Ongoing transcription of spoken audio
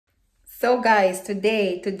So guys,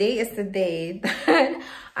 today is the day that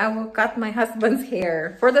I will cut my husband's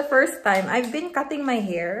hair for the first time. I've been cutting my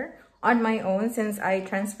hair on my own since I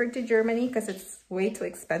transferred to Germany because it's way too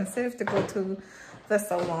expensive to go to the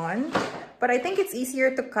salon. But I think it's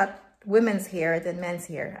easier to cut women's hair than men's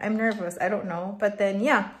hair. I'm nervous, I don't know. But then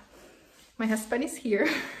yeah, my husband is here.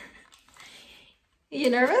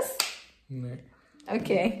 You nervous? No.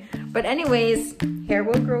 Okay, but anyways, hair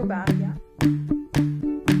will grow back, yeah.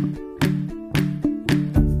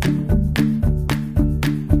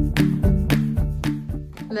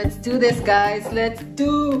 Let's do this, guys. Let's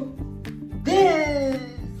do this.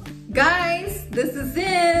 Guys, this is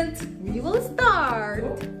it. We will start.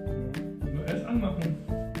 Nur erst anmachen.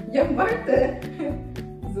 Ja, warte.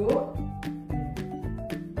 So.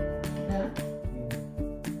 Ja.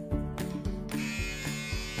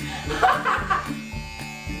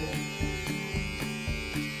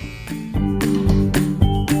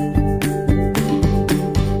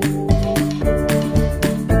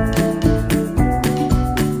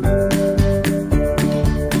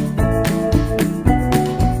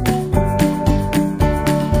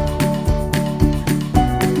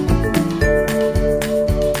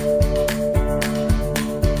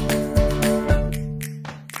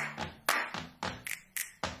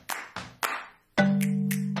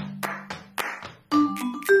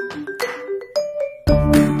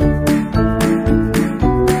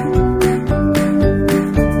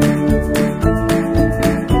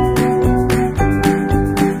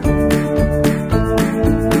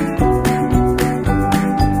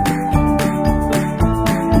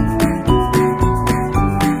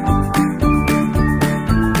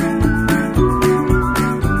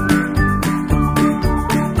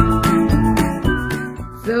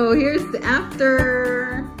 So here's the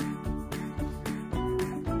after.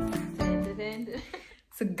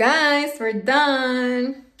 So guys, we're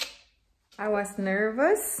done. I was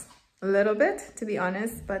nervous a little bit, to be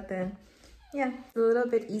honest, but then yeah, it's a little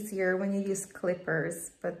bit easier when you use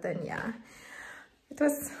clippers. But then yeah, it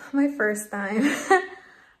was my first time.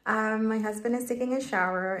 My husband is taking a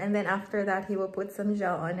shower, and then after that he will put some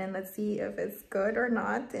gel on, and let's see if it's good or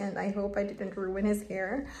not. And I hope I didn't ruin his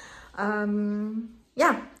hair.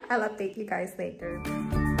 Yeah, I'll update you guys later.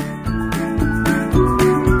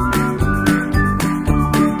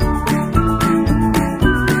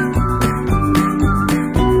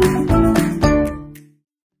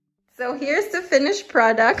 So here's the finished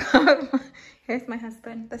product. Here's my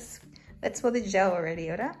husband. Let's put the gel already,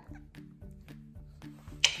 right?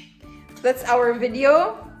 That's our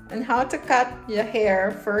video on how to cut your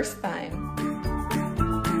hair first time.